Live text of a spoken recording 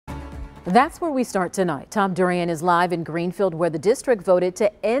That's where we start tonight. Tom Durian is live in Greenfield, where the district voted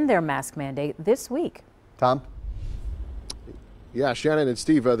to end their mask mandate this week. Tom? Yeah, Shannon and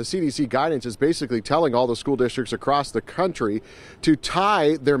Steve, the CDC guidance is basically telling all the school districts across the country to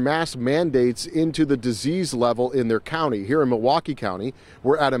tie their mask mandates into the disease level in their county. Here in Milwaukee County,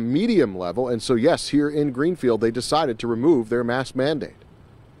 we're at a medium level. And so, yes, here in Greenfield, they decided to remove their mask mandate.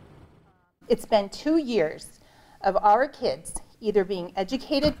 It's been 2 years of our kids either being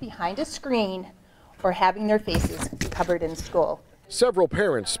educated behind a screen or having their faces covered in school. Several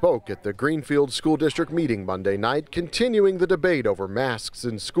parents spoke at the Greenfield School District meeting Monday night, continuing the debate over masks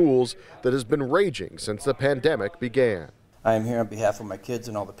in schools that has been raging since the pandemic began. I am here on behalf of my kids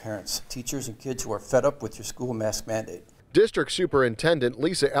and all the parents, teachers, and kids who are fed up with your school mask mandate. District Superintendent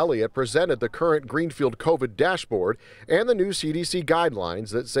Lisa Elliott presented the current Greenfield COVID dashboard and the new CDC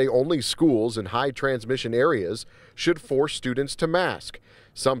guidelines that say only schools in high transmission areas should force students to mask.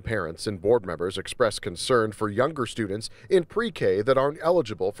 Some parents and board members expressed concern for younger students in pre-K that aren't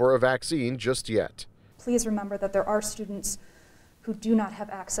eligible for a vaccine just yet. Please remember that there are students who do not have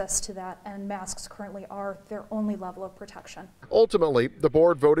access to that, and masks currently are their only level of protection. Ultimately, the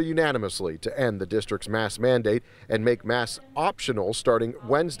board voted unanimously to end the district's mask mandate and make masks optional starting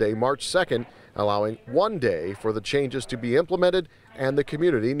Wednesday, March 2nd, allowing 1 day for the changes to be implemented and the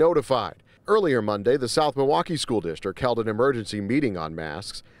community notified. Earlier Monday, the South Milwaukee School District held an emergency meeting on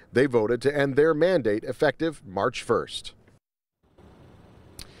masks. They voted to end their mandate effective March 1st.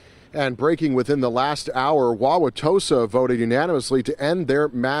 And breaking within the last hour, Wauwatosa voted unanimously to end their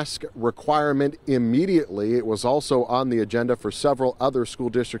mask requirement immediately. It was also on the agenda for several other school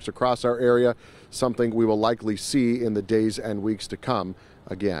districts across our area, something we will likely see in the days and weeks to come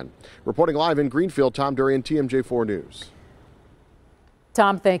again. Reporting live in Greenfield, Tom Durian, TMJ4 News.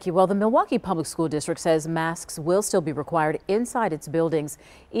 Tom, thank you. Well, the Milwaukee Public School District says masks will still be required inside its buildings,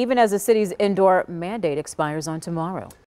 even as the city's indoor mandate expires on tomorrow.